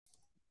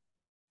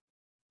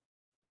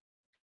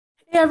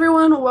Hey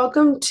everyone,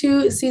 welcome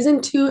to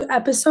season two,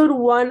 episode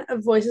one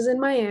of Voices in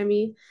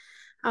Miami.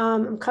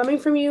 I'm coming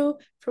from you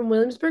from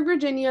Williamsburg,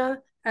 Virginia,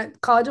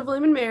 at College of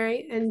William and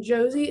Mary, and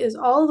Josie is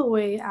all the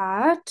way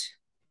at.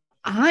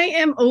 I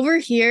am over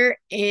here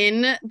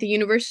in the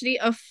University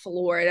of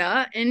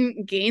Florida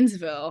in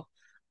Gainesville.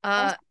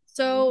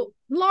 So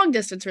long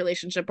distance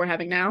relationship we're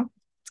having now.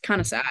 It's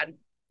kind of sad.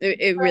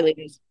 It really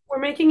is. We're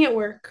making it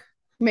work.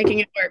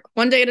 Making it work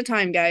one day at a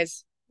time,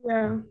 guys.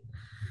 Yeah,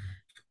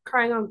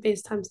 crying on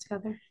FaceTimes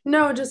together.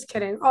 No, just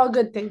kidding. All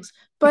good things.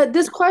 But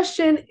this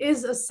question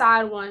is a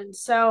sad one,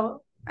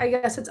 so I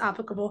guess it's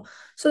applicable.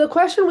 So the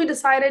question we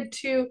decided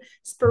to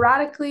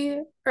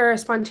sporadically or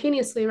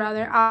spontaneously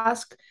rather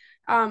ask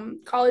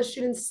college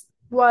students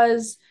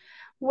was,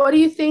 what do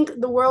you think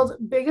the world's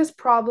biggest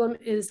problem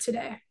is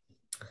today?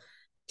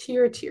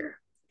 Tier.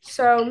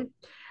 So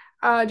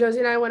Josie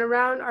and I went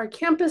around our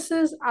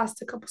campuses,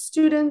 asked a couple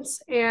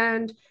students,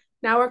 and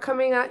now we're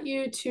coming at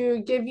you to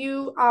give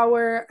you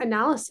our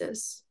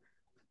analysis.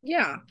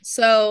 Yeah.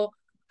 So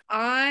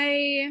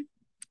I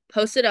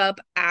posted up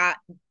at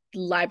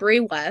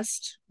Library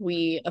West,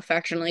 we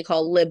affectionately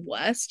call Lib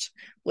West,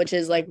 which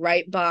is like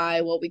right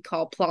by what we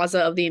call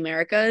Plaza of the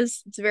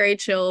Americas. It's very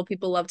chill.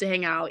 People love to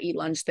hang out, eat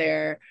lunch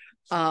there.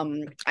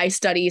 I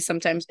study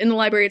sometimes in the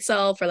library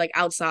itself or like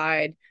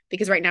outside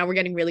because right now we're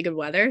getting really good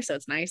weather, so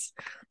it's nice.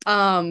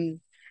 Um,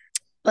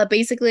 but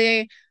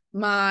basically,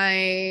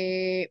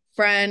 my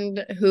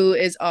friend who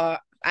is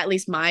at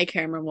least my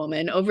camera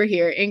woman over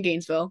here in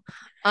Gainesville,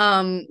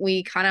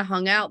 we kind of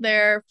hung out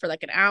there for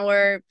like an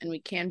hour and we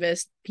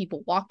canvassed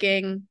people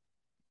walking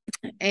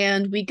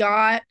and we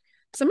got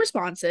some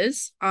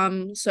responses.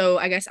 So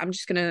I guess I'm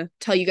just gonna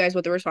tell you guys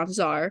what the responses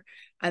are,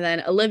 and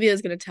then Olivia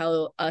is gonna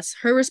tell us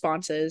her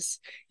responses,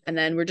 and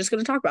then we're just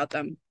gonna talk about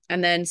them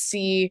and then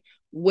see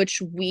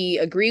which we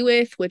agree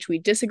with, which we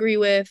disagree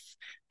with,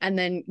 and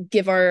then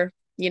give our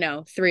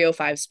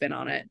 305 spin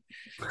on it.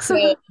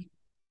 So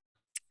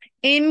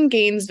in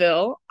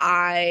Gainesville,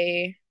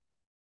 I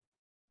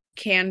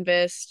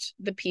canvassed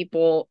the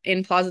people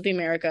in Plaza of the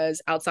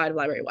Americas outside of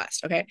Library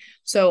West. Okay.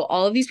 So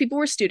all of these people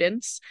were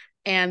students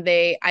and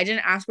I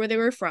didn't ask where they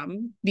were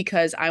from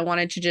because I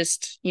wanted to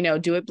just,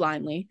 do it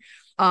blindly.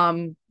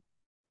 Um,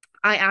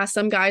 I asked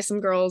some guys, some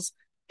girls,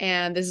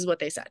 and this is what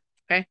they said.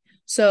 Okay.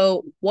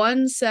 So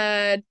one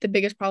said the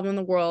biggest problem in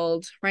the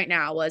world right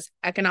now was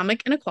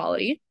economic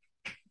inequality.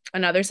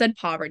 Another said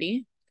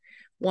poverty.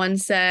 One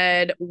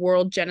said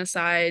world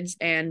genocides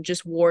and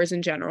just wars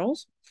in general.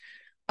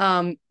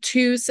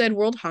 Two said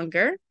world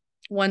hunger,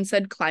 one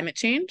said climate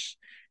change,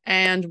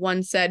 and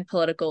one said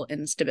political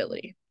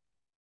instability.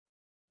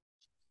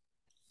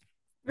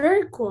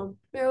 Very cool.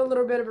 We have a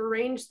little bit of a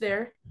range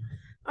there.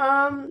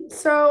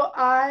 So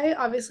I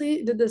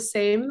obviously did the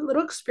same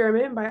little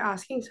experiment by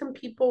asking some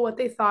people what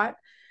they thought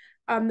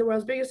the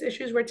world's biggest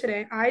issues were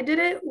today. I did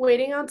it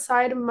waiting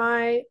outside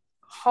my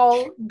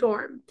hall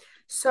dorm.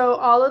 So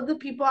all of the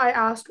people I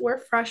asked were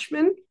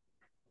freshmen,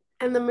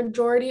 and the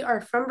majority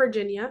are from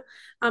Virginia.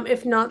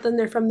 If not, then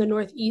they're from the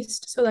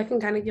Northeast. So that can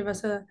kind of give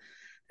us a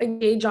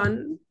gauge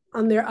on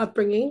their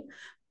upbringing.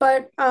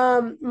 But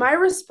my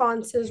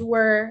responses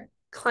were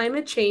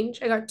climate change.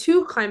 I got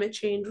two climate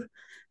change.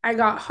 I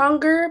got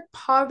hunger,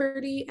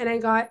 poverty, and I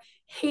got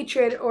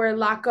hatred or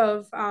lack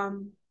of.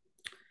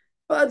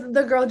 Well,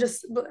 the girl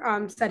just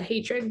said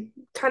hatred,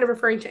 kind of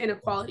referring to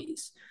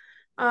inequalities.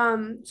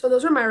 So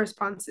those were my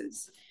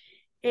responses.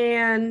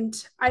 And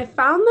I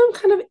found them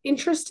kind of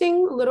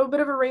interesting, a little bit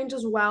of a range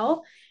as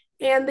well.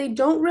 And they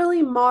don't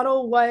really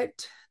model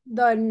what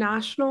the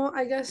national,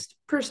 I guess,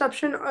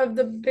 perception of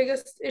the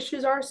biggest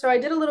issues are. So I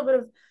did a little bit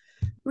of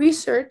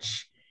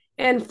research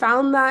and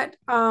found that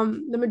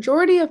the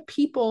majority of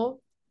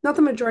people, not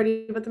the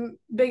majority, but the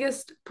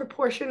biggest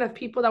proportion of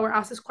people that were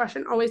asked this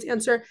question always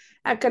answer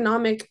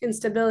economic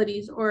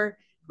instabilities, or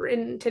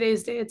in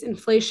today's day, it's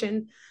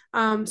inflation.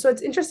 So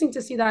it's interesting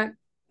to see that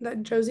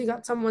Josie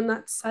got someone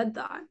that said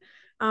that.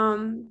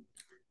 Um,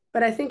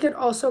 but I think it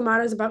also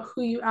matters about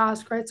who you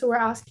ask, right? So we're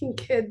asking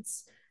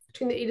kids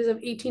between the ages of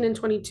 18 and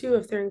 22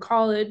 if they're in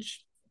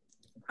college.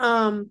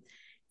 Um,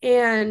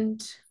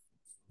 and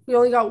we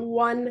only got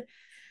one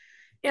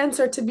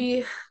answer to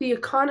be the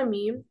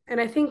economy. And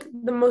I think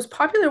the most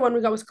popular one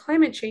we got was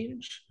climate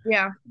change.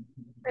 Yeah.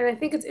 And I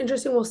think it's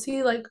interesting. We'll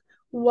see like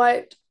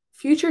what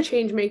future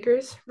change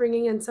makers,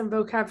 bringing in some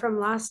vocab from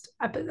last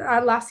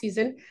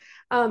season,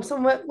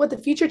 some what the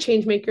future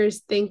change makers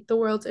think the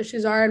world's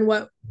issues are, and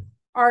what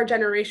our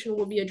generation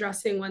will be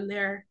addressing when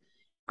they're,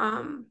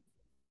 um,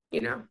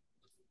 you know,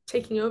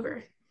 taking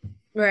over.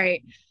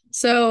 Right.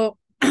 So,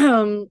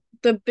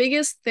 the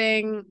biggest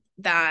thing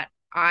that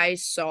I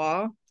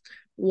saw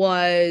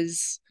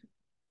was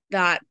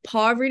that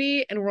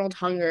poverty and world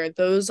hunger,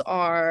 those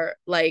are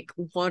like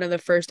one of the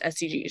first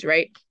SDGs,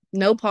 right?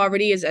 No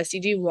poverty is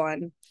SDG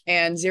 1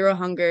 and zero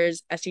hunger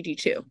is SDG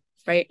 2,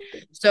 right?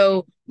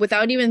 So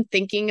without even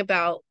thinking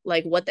about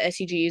like what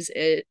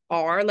the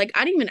are, like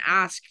I didn't even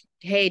ask,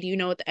 hey, do you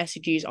know what the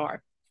SDGs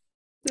are?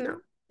 No.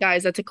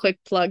 Guys, that's a quick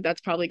plug.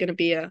 That's probably going to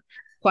be a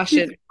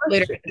question Future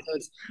later question.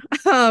 episodes.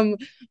 Um,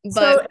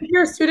 So but if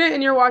you're a student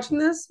and you're watching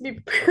this, be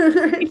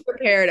prepared. be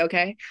prepared,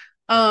 okay?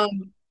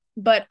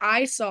 But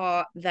I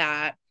saw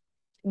that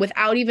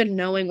without even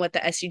knowing what the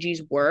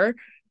SDGs were,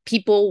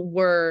 people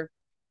were,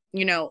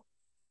 you know,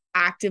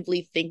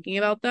 actively thinking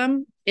about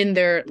them in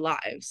their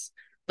lives.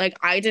 Like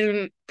I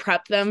didn't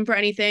prep them for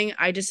anything.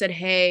 I just said,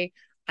 "Hey,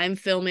 I'm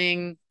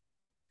filming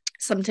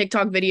some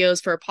TikTok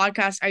videos for a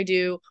podcast I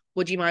do.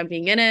 Would you mind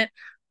being in it?"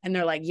 And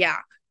they're like, "Yeah."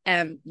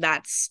 And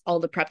that's all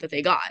the prep that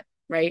they got,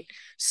 right?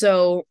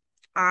 So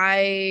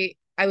I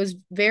was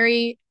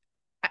very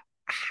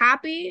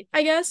happy,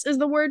 I guess is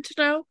the word to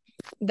know,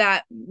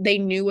 that they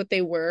knew what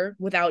they were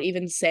without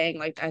even saying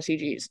like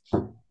SDGs.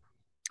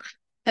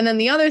 And then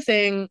the other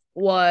thing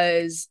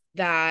was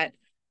that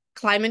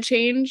climate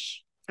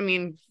change, I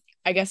mean,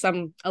 I guess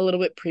I'm a little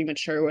bit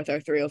premature with our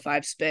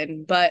 305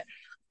 spin, but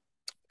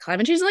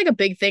climate change is like a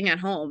big thing at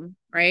home,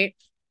 right?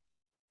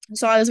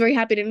 So I was very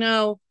happy to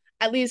know,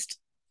 at least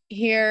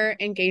here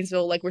in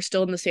Gainesville, like we're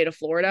still in the state of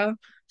Florida.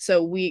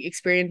 So we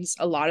experience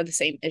a lot of the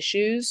same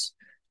issues,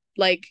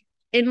 like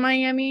in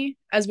Miami,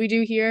 as we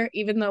do here,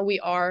 even though we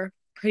are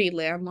pretty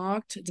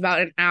landlocked. It's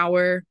about an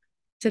hour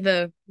to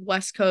the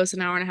west coast,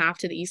 an hour and a half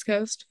to the east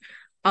coast.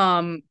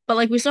 But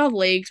like we still have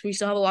lakes, we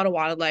still have a lot of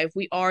wildlife.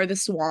 We are the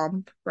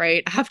swamp,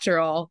 right? After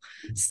all.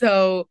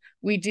 So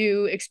we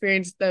do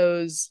experience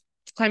those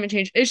climate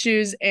change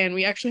issues, and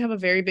we actually have a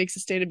very big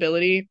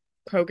sustainability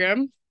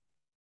program,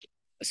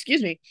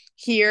 excuse me,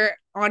 here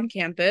on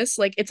campus.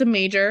 Like it's a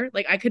major,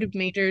 like I could have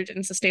majored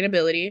in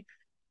sustainability,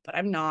 but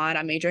I'm not.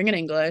 I'm majoring in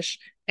English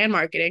and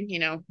marketing,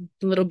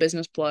 little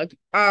business plug.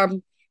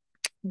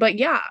 But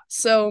yeah,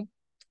 so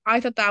I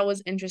thought that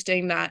was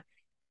interesting that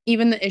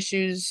even the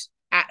issues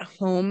at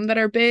home that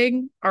are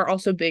big are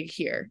also big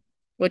here,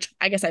 which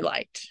I guess I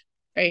liked,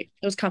 right?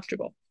 It was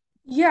comfortable.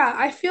 Yeah,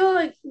 I feel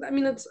like, I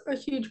mean, that's a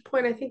huge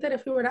point. I think that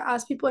if we were to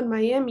ask people in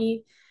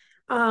Miami,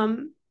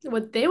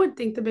 what they would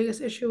think the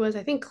biggest issue was,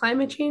 I think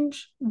climate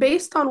change,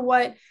 based on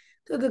what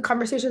the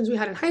conversations we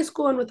had in high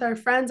school and with our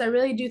friends, I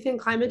really do think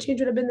climate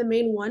change would have been the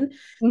main one.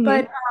 Mm-hmm.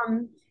 But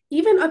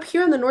even up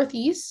here in the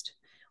Northeast,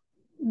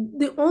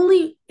 the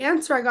only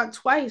answer I got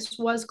twice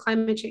was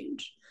climate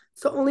change.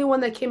 It's the only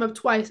one that came up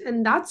twice.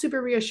 And that's super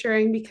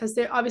reassuring because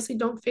they obviously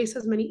don't face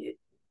as many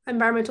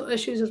environmental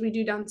issues as we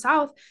do down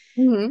south.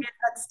 Mm-hmm.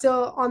 That's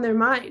still on their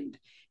mind.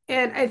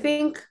 And I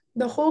think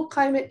the whole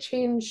climate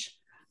change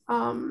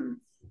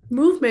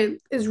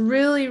movement is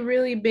really,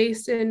 really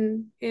based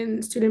in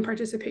student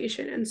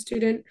participation and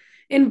student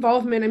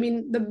involvement. I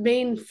mean, the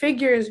main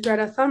figure is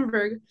Greta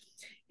Thunberg,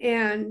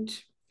 and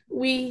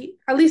we,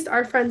 at least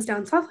our friends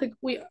down south, like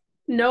we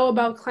know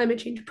about climate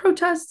change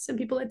protests and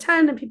people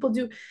attend and people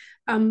do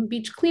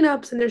beach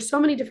cleanups, and there's so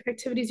many different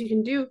activities you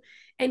can do.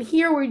 And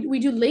here we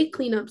do lake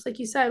cleanups, like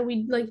you said,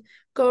 we like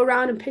go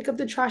around and pick up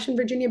the trash in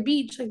Virginia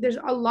Beach. Like there's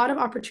a lot of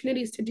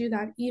opportunities to do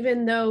that,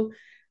 even though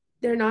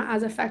they're not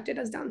as affected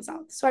as down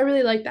south. So I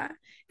really like that.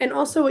 And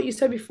also what you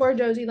said before,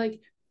 Josie, like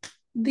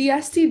the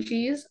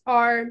SDGs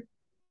are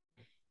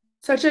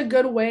such a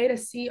good way to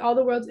see all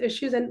the world's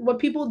issues, and what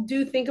people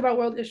do think about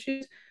world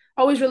issues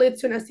always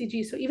relates to an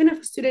SDG. So even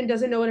if a student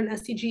doesn't know what an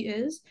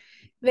SDG is,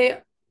 they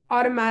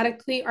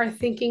automatically are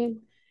thinking,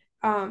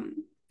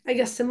 I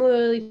guess,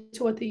 similarly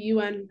to what the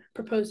UN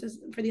proposes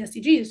for the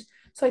SDGs.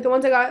 So like the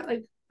ones I got,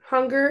 like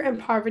hunger and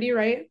poverty,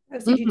 right?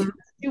 SDG 2,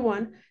 Mm-hmm. SDG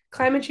 1,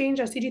 climate change,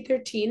 SDG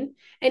 13,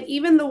 and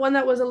even the one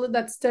that was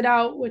that stood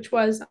out, which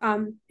was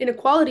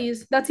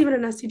inequalities. That's even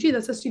an SDG.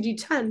 That's SDG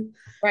 10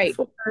 Right.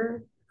 for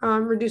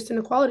reduced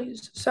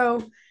inequalities.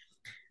 So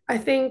I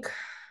think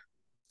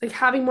like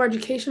having more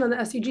education on the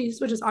SDGs,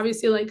 which is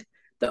obviously like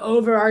the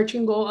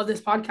overarching goal of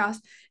this podcast,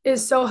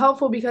 is so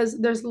helpful because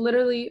there's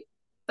literally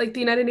like the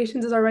United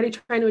Nations is already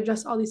trying to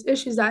address all these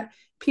issues that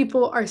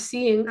people are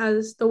seeing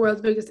as the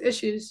world's biggest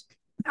issues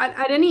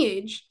at any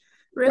age,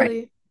 Right. really.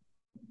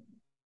 Yeah.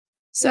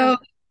 So,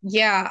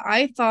 yeah,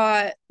 I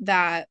thought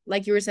that,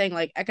 like you were saying,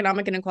 like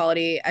economic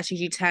inequality,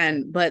 SDG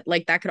 10, but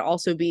like that could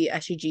also be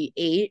SDG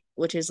 8,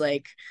 which is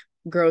like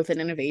growth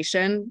and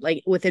innovation,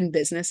 like within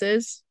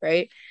businesses,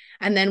 right?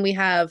 And then we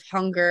have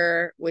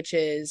hunger, which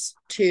is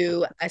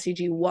 2,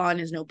 SDG 1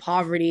 is no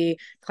poverty,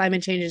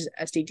 climate change is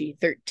SDG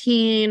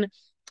 13.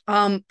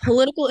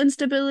 Political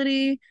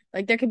instability,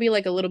 like there could be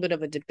like a little bit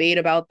of a debate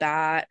about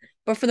that,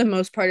 but for the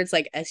most part, it's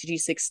like SDG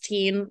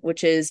 16,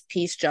 which is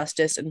peace,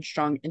 justice, and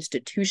strong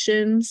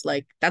institutions.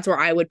 Like that's where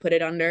I would put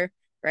it under,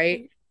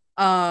 right?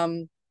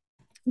 Um,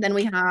 then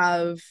we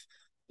have,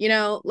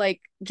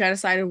 like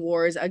genocide and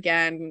wars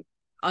again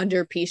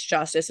under peace,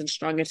 justice, and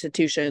strong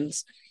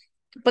institutions.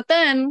 But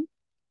then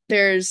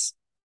there's,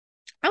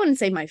 I wouldn't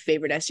say my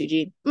favorite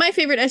SDG. My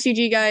favorite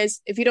SDG,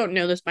 guys, if you don't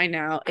know this by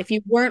now, if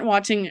you weren't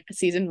watching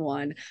season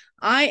 1,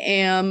 I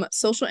am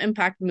Social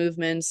Impact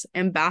Movement's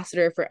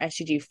ambassador for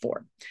SDG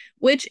 4,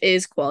 which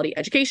is quality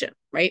education,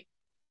 right?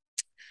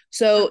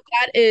 So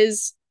that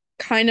is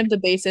kind of the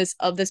basis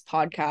of this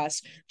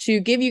podcast, to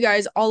give you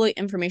guys all the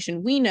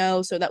information we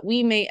know so that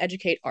we may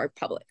educate our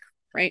public,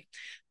 right?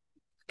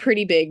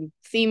 pretty big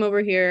theme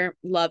over here.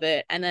 Love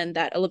it. And then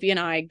that Olivia and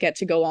I get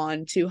to go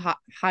on to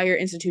higher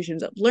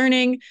institutions of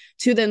learning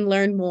to then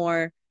learn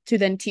more, to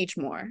then teach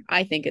more.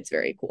 I think it's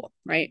very cool,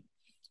 right?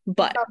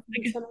 But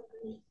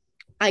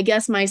I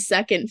guess my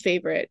second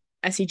favorite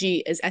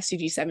SDG is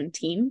SDG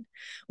 17,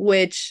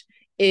 which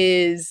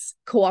is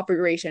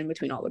cooperation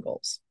between all the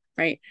goals,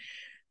 right?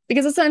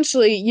 Because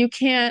essentially you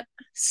can't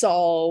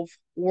solve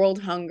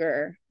world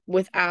hunger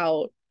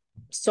without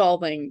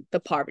solving the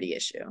poverty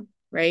issue,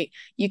 right?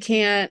 You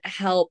can't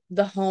help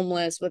the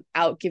homeless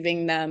without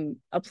giving them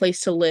a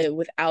place to live,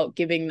 without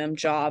giving them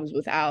jobs,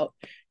 without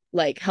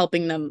like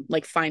helping them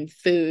like find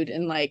food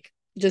and like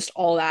just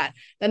all that.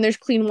 Then there's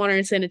clean water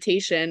and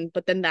sanitation,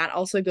 but then that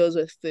also goes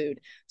with food.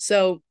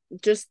 So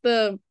just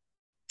the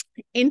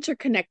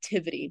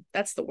interconnectivity,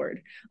 that's the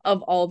word,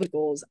 of all the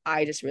goals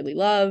I just really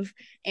love.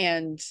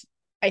 And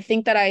I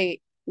think that I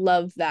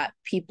love that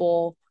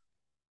people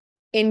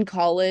in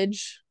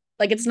college,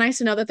 like it's nice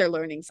to know that they're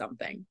learning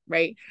something,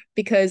 right?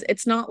 Because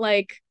it's not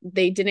like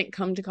they didn't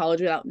come to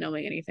college without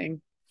knowing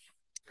anything.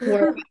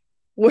 We're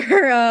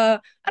I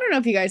don't know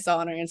if you guys saw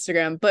on our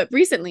Instagram, but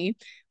recently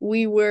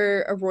we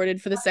were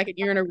awarded for the second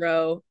year in a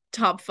row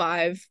top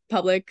 5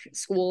 public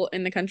school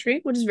in the country,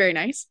 which is very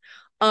nice.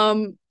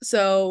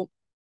 So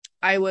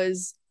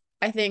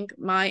I think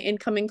my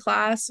incoming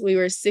class, we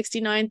were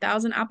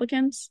 69,000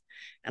 applicants,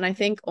 and I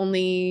think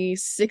only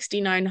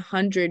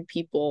 6,900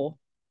 people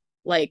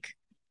like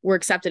were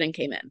accepted and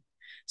came in.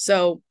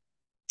 So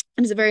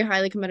it's a very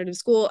highly competitive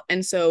school.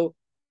 And so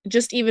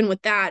just even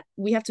with that,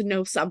 we have to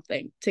know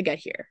something to get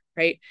here,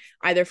 right?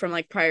 Either from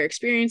like prior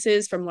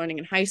experiences, from learning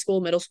in high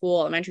school, middle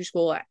school, elementary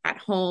school, at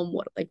home,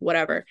 like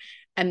whatever.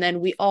 And then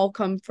we all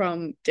come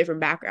from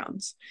different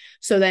backgrounds.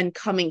 So then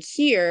coming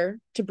here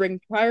to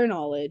bring prior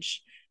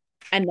knowledge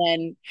and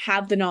then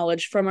have the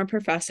knowledge from our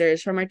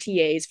professors, from our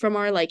TAs, from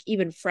our like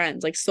even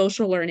friends, like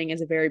social learning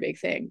is a very big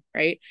thing,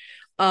 right?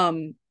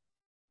 Um,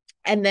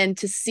 and then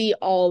to see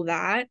all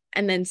that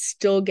and then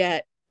still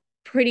get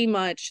pretty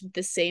much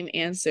the same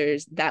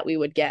answers that we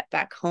would get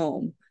back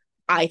home,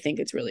 I think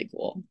it's really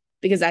cool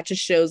because that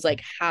just shows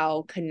like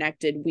how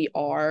connected we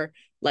are,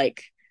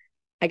 like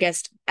I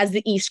guess as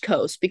the East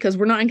Coast, because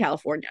we're not in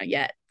California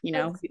yet, you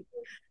know.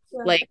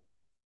 Yeah. Like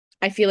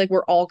I feel like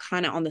we're all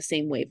kind of on the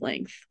same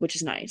wavelength, which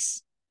is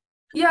nice.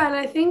 Yeah, and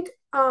I think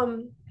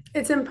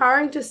it's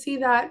empowering to see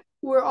that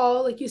we're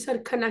all, like you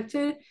said,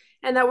 connected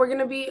and that we're going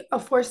to be a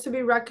force to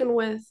be reckoned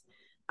with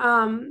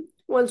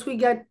once we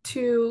get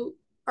to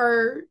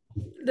our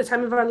the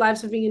time of our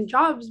lives of being in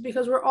jobs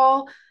because we're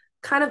all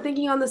kind of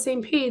thinking on the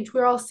same page.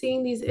 We're all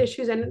seeing these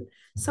issues and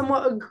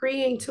somewhat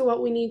agreeing to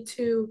what we need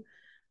to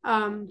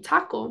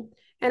tackle.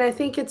 And I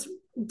think it's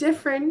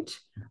different,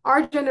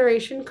 our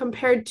generation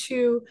compared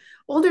to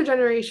older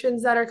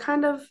generations that are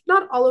kind of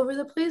not all over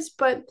the place,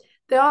 but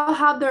they all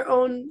have their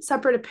own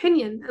separate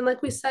opinion. And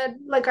like we said,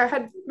 like I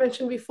had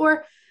mentioned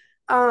before,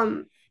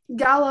 um,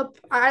 Gallup,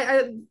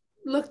 I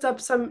looked up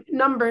some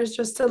numbers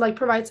just to like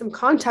provide some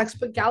context,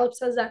 but Gallup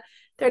says that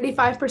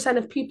 35%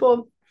 of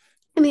people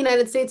in the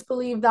United States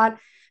believe that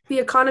the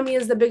economy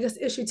is the biggest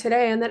issue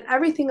today, and that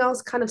everything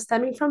else kind of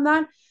stemming from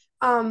that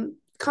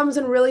comes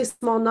in really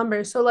small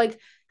numbers. So, like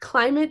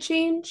climate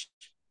change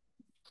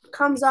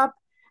comes up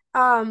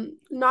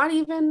not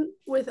even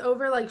with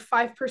over like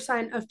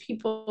 5% of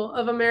people,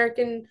 of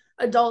American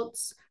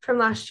adults from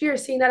last year,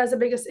 seeing that as the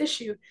biggest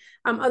issue.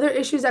 Other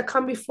issues that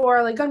come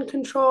before, like gun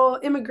control,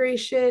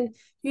 immigration,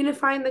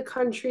 unifying the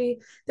country.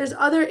 There's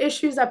other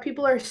issues that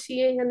people are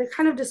seeing, and they're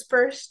kind of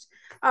dispersed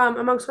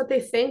amongst what they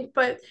think.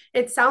 But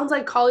it sounds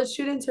like college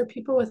students or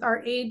people with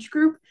our age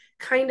group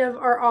kind of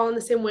are all on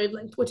the same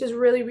wavelength, which is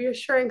really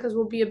reassuring because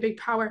we'll be a big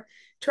power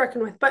to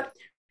reckon with. But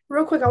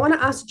real quick, I want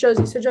to ask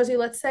Josie. So, Josie,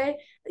 let's say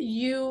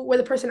you were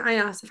the person I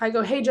asked. If I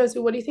go, hey, Josie,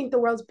 what do you think the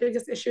world's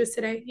biggest issue is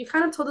today? You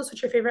kind of told us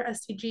what your favorite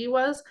SDG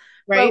was,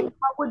 Right. but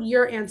what would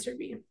your answer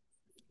be?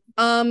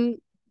 Um,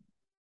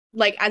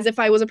 like as if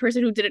I was a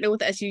person who didn't know what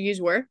the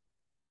SUUs were.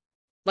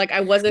 Like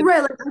I wasn't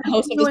Right, like the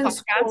host of this doing podcast.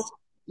 school.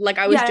 Like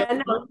I was Yeah, joking.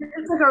 I know.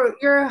 It's like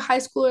you're a high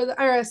schooler,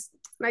 or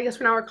I guess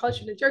we're now a college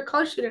student. You're a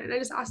college student, and I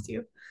just asked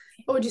you,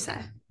 what would you say?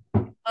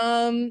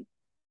 Um,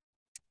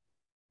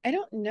 I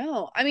don't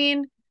know. I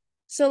mean,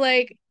 so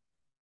like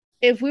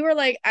if we were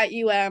like at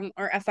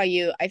or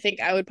FIU, I think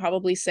I would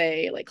probably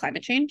say like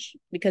climate change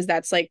because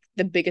that's like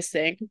the biggest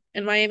thing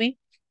in Miami.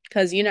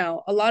 Because you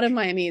know, a lot of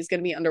Miami is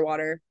gonna be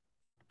underwater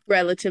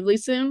relatively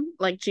soon,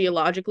 like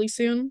geologically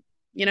soon,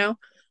 you know?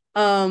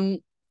 Um,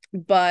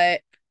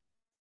 but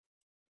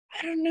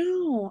I don't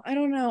know. I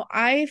don't know.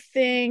 I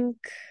think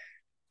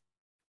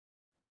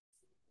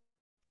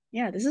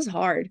yeah, this is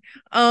hard.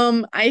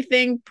 I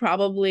think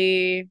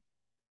probably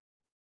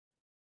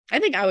I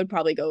think I would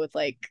probably go with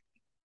like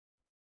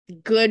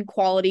good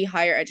quality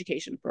higher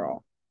education for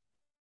all.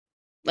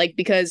 Like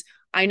because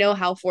I know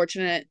how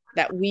fortunate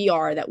that we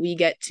are that we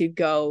get to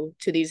go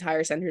to these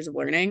higher centers of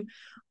learning.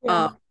 Um,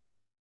 Yeah,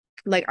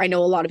 like I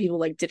know a lot of people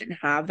like didn't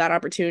have that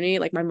opportunity.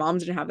 Like my mom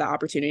didn't have that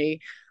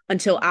opportunity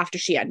until after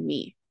she had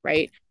me.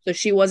 right? So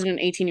she wasn't an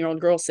 18-year-old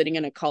girl sitting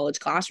in a college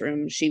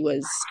classroom. She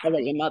was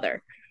already a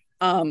mother.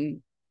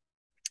 Um,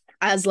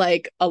 as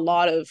like a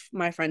lot of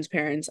my friends'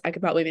 parents, I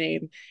could probably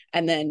name,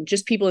 and then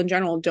just people in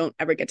general don't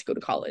ever get to go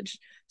to college.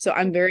 So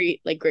I'm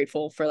very like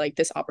grateful for like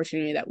this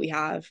opportunity that we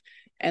have,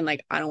 and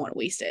like I don't want to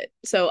waste it.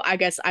 So I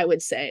guess I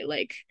would say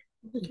like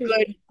Education.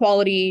 good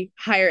quality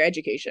higher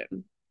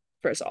education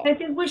for us all. I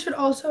think we should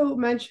also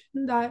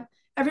mention that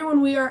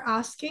everyone we are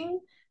asking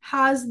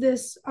has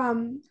this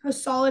a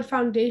solid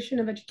foundation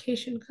of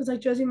education, because like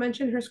Josie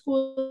mentioned, her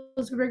school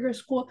is a rigorous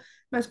school,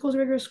 my school is a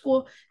rigorous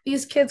school.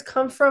 These kids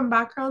come from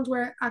backgrounds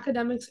where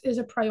academics is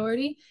a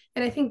priority,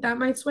 and I think that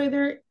might sway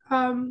their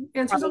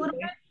answers a little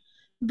bit. Probably.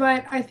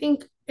 But I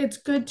think it's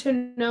good to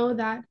know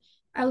that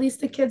at least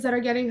the kids that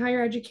are getting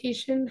higher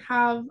education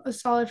have a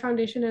solid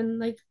foundation and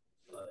like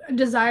a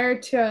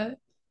desire to,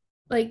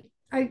 like,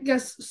 I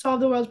guess, solve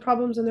the world's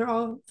problems, and they're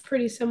all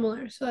pretty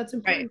similar. So that's Right.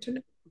 important to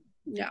know.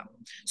 Yeah.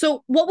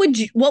 So what would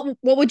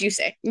you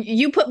say?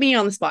 You put me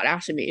on the spot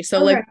asking me. So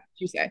like Okay. what would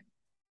you say?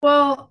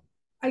 Well,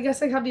 I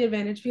guess I have the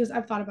advantage because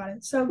I've thought about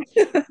it. So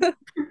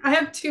I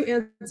have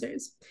two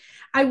answers.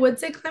 I would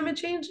say climate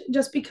change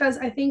just because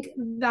I think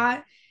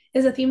that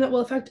is a theme that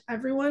will affect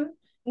everyone.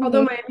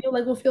 Although Hmm. Miami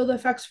like will feel the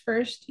effects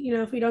first,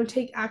 if we don't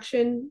take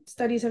action,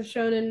 studies have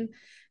shown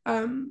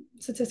and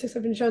statistics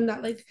have been shown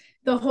that like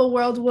the whole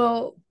world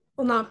will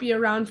not be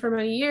around for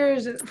many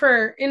years,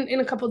 for in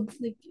a couple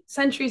like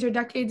centuries or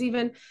decades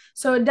even.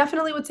 So I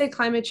definitely would say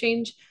climate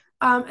change.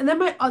 And then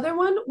my other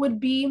one would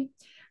be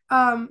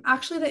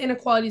actually the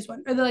inequalities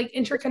one, or the like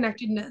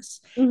interconnectedness.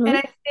 And Hmm.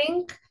 I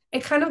think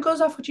it kind of goes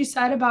off what you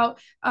said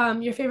about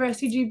your favorite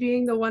SDG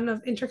being the one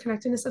of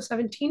interconnectedness of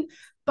 17.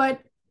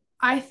 But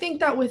I think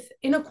that with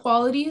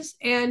inequalities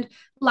and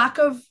lack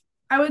of,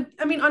 I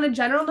mean, on a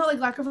general note, like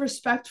lack of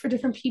respect for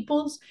different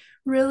peoples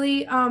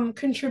really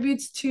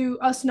contributes to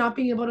us not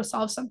being able to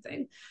solve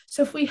something.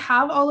 So if we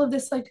have all of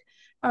this like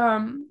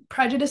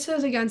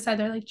prejudices against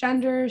either like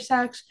gender,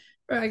 sex,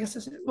 or I guess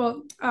this,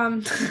 well,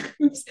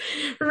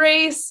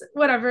 race,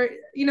 whatever,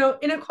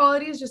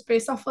 inequality is just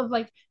based off of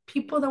like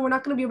people, then we're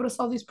not going to be able to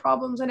solve these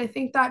problems. And I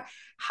think that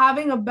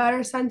having a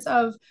better sense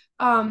of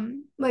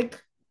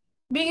like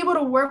being able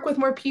to work with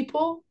more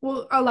people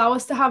will allow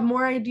us to have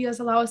more ideas,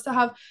 allow us to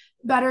have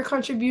better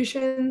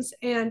contributions.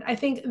 And I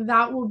think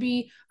that will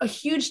be a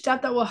huge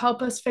step that will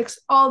help us fix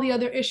all the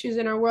other issues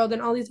in our world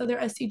and all these other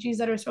SDGs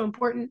that are so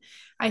important.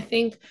 I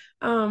think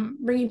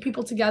bringing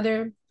people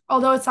together,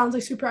 although it sounds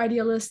like super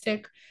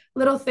idealistic,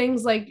 little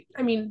things like,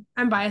 I mean,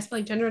 I'm biased, but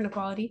like gender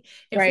inequality.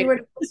 If we Right. were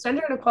to fix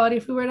gender inequality,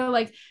 if we were to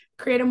like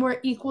create a more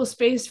equal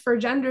space for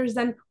genders,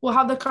 then we'll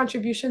have the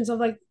contributions of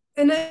like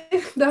and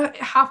the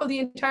half of the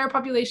entire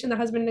population that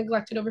has been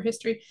neglected over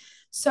history.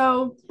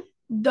 So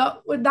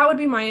that would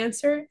be my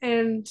answer,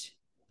 and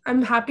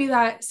I'm happy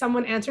that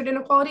someone answered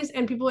inequalities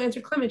and people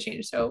answered climate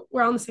change. So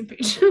we're on the same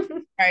page.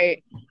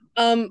 Right.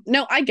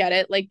 No, I get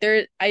it. Like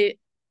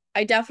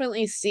I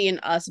definitely see an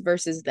us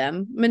versus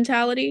them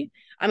mentality.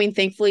 I mean,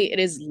 thankfully it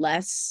is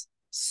less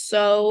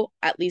so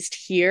at least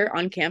here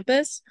on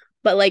campus,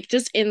 but like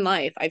just in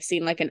life, I've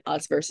seen like an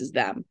us versus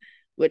them,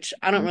 which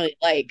I don't really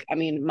like. I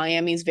mean,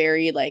 Miami's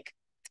very like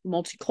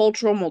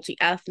multicultural,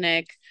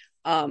 multi-ethnic.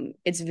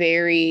 It's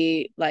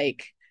very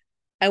like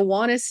I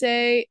want to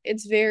say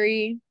it's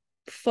very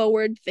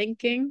forward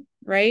thinking,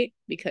 right?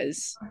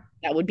 Because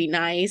that would be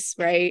nice,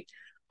 right?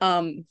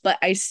 But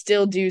I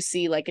still do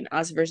see like an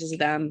us versus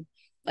them.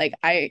 Like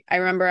I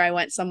remember I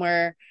went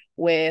somewhere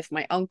with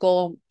my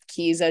uncle.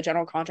 He's a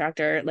general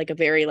contractor, like a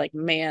very like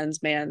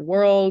man's man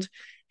world.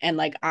 And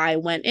like I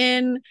went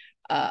in,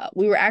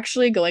 we were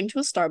actually going to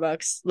a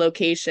Starbucks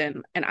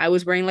location and I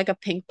was wearing like a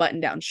pink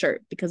button down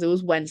shirt because it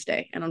was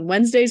Wednesday. And on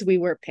Wednesdays we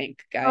wear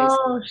pink, guys.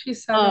 Oh, she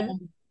said it.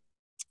 Um,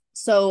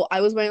 so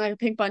I was wearing like a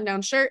pink button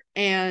down shirt,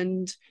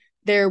 and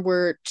there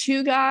were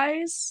two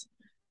guys,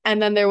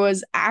 and then there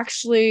was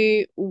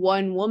actually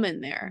one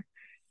woman there.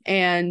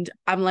 And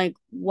I'm like,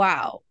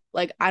 wow,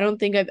 like I don't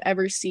think I've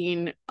ever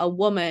seen a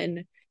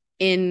woman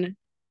in,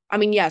 I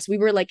mean, yes, we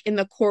were like in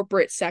the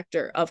corporate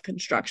sector of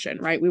construction,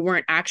 right? We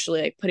weren't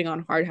actually like putting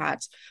on hard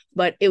hats,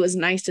 but it was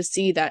nice to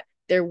see that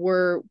there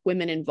were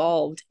women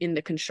involved in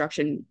the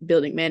construction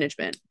building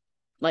management,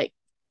 like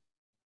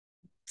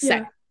Yeah.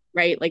 set,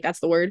 right? Like that's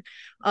the word.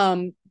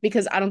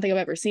 Because I don't think I've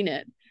ever seen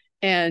it.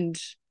 And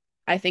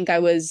I think I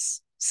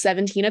was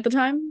 17 at the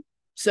time.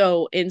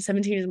 So in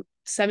 17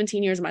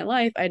 years of my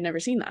life, I had never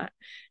seen that.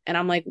 And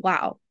I'm like,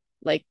 wow,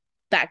 like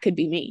that could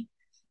be me.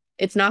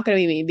 It's not going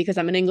to be me because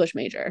I'm an English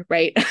major,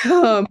 right?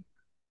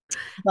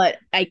 But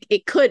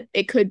it could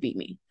be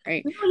me,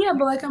 right? No, yeah,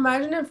 but like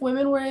imagine if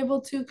women were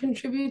able to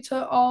contribute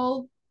to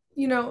all,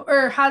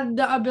 or had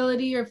the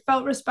ability or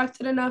felt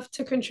respected enough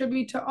to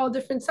contribute to all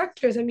different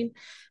sectors. I mean,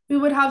 we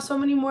would have so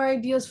many more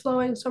ideas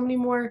flowing, so many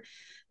more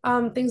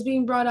things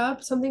being brought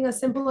up. Something as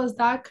simple as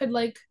that could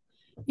like,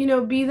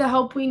 be the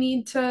help we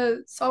need to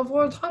solve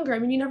world hunger. I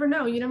mean, you never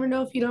know. You never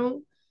know if you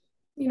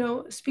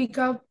don't, speak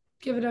up,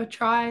 give it a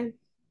try.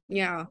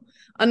 Yeah.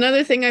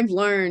 Another thing I've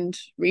learned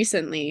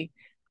recently,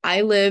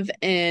 I live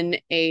in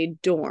a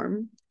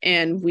dorm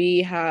and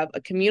we have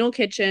a communal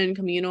kitchen,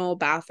 communal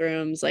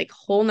bathrooms, like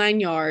whole 9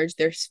 yards.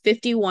 There's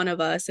 51 of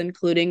us,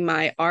 including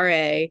my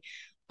RA.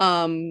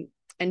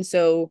 And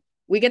so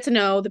we get to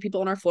know the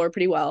people on our floor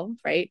pretty well,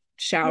 right? Yeah.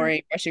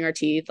 Showering, brushing our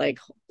teeth, like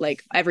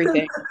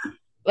everything.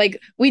 Like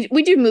we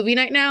do movie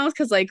night now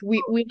because like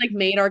we like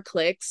made our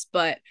cliques,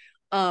 but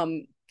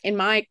in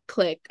my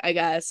clique, I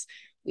guess,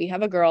 we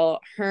have a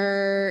girl,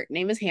 her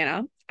name is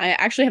Hannah. I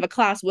actually have a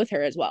class with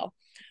her as well,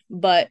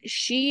 but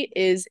she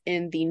is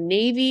in the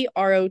Navy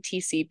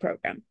ROTC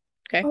program.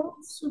 Okay. Oh,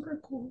 super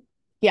cool.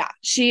 Yeah,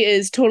 she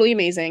is totally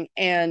amazing.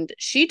 And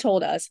she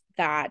told us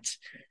that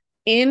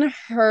in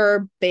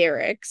her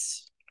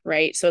barracks,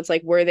 right? So it's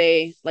like where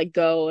they like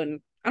go and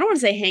I don't want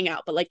to say hang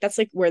out, but like that's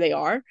like where they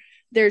are.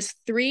 There's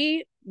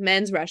three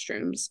men's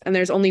restrooms and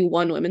there's only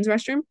one women's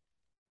restroom.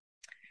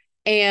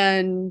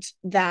 And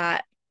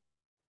that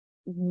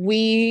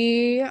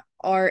we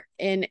are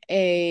in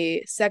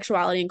a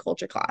sexuality and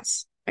culture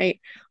class, right?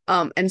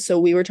 And so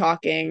we were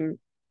talking,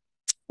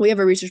 we have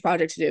a research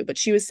project to do, but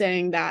she was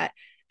saying that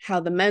how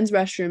the men's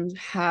restrooms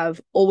have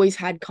always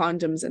had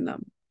condoms in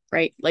them,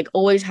 right? Like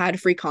always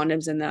had free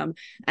condoms in them.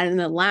 And in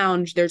the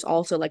lounge, there's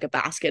also like a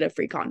basket of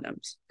free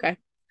condoms. Okay.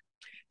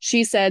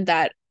 She said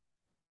that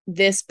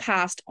this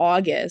past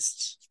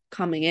August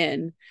coming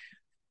in,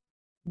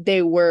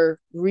 they were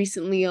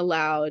recently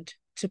allowed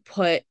to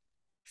put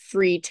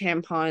free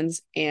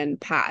tampons and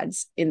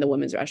pads in the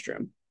women's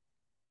restroom.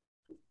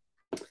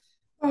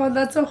 Oh,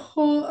 that's a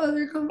whole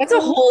other That's a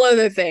oh, whole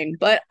other thing,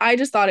 but I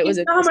just thought it you was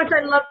know how interesting.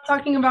 much I love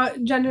talking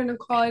about gender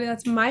inequality.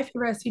 That's my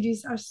favorite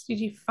SDG,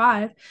 SDG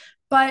 5.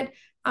 But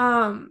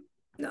no,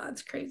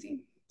 it's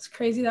crazy. It's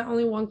crazy that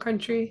only one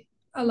country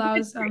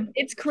allows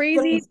It's crazy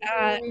women's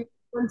that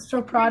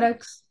menstrual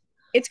products.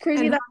 it's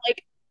crazy And that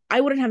like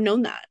I wouldn't have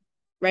known that,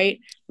 right?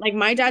 Like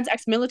my dad's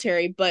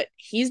ex-military, but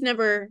he's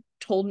never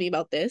told me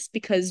about this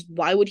because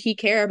why would he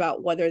care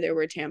about whether there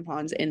were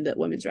tampons in the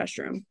women's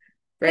restroom, you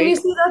right?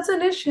 see, that's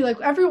an issue.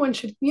 Like everyone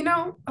should,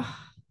 well,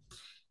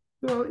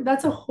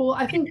 that's a whole,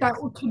 I think that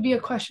could be a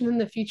question in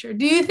the future.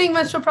 Do you think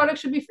menstrual products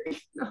should be free?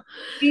 No,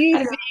 Do you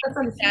I don't know. think That's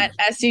not a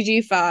that huge.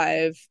 SDG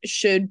 5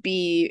 should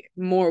be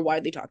more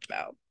widely talked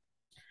about?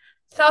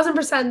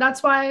 1000%.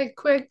 That's why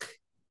quick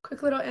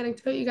little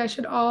anecdote. You guys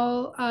should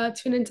all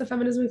tune into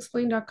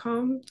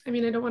feminismexplained.com. I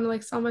mean, I don't want to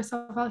like sell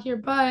myself out here,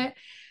 but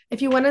if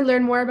you want to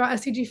learn more about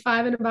SCG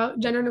 5 and about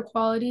gender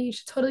inequality, you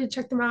should totally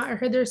check them out. I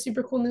heard they're a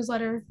super cool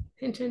newsletter.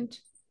 Hint, hint.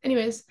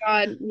 Anyways,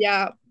 God,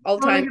 yeah, all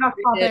the I want to time. get off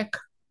topic.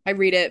 I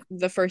read it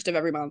the first of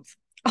every month.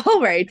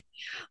 All right.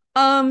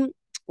 Um,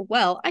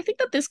 well, I think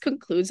that this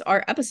concludes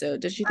our episode.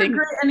 Did you A think?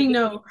 great ending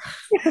note.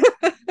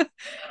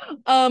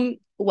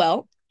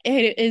 Well,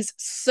 it is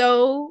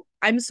so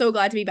I'm so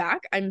glad to be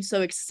back. I'm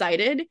so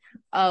excited.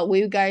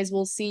 We guys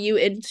will see you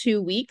in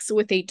 2 weeks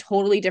with a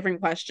totally different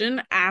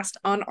question asked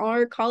on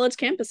our college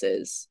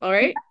campuses. All Yeah.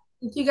 right.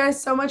 Thank you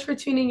guys so much for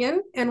tuning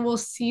in, and we'll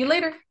see you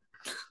later.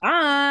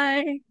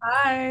 Bye.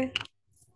 Bye.